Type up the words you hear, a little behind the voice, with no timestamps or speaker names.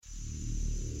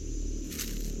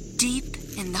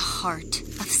Deep in the heart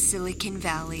of Silicon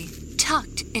Valley,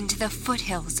 tucked into the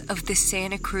foothills of the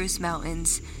Santa Cruz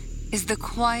Mountains, is the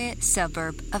quiet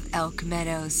suburb of Elk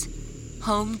Meadows,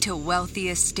 home to wealthy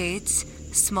estates,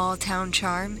 small-town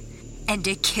charm, and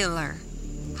a killer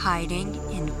hiding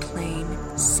in plain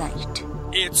sight.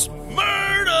 It's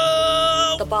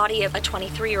murder! The body of a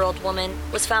 23-year-old woman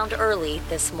was found early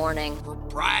this morning. Her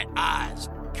bright eyes,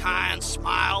 kind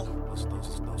smile,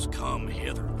 those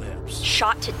come-hither lips.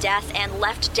 Shot to death and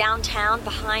left downtown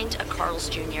behind a Carl's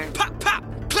Jr. Pop, pop,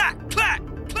 clack, clack,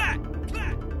 clack,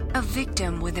 clack. A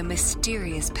victim with a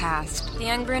mysterious past. The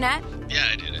young brunette? Yeah,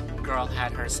 I did it. Girl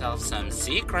had herself some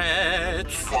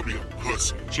secrets. Call me a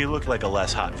pussy. She looked like a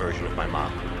less hot version of my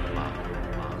mom.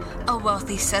 A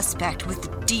wealthy suspect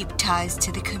with deep ties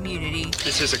to the community.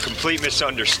 This is a complete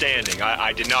misunderstanding.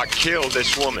 I did not kill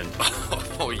this woman.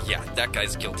 Oh, yeah, that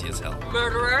guy's guilty as hell.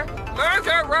 Murderer?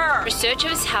 Murderer! Research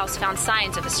of his house found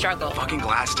signs of a struggle. Fucking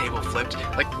glass table flipped.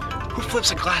 Like, who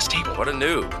flips a glass table? What a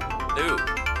noob.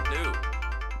 Noob.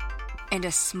 And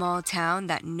a small town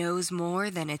that knows more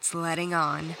than it's letting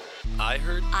on. I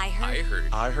heard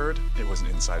it was an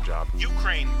inside job.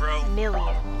 Ukraine, bro.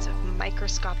 Millions of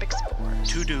microscopic spores.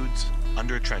 Two dudes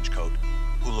under a trench coat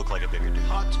who look like a bigger dude.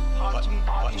 Hot.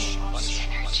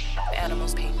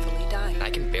 Animals painfully die. I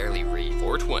can barely read.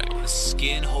 420.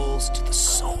 Skin holes to the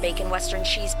soul. Bacon Western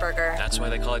cheeseburger. That's why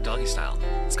they call it doggy style.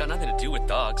 It's got nothing to do with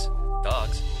dogs.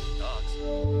 Dogs.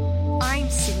 I'm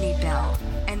Sydney Bell,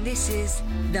 and this is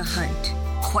The Hunt, ?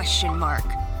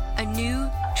 A new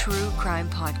true crime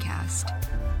podcast.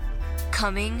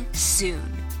 Coming soon-ish.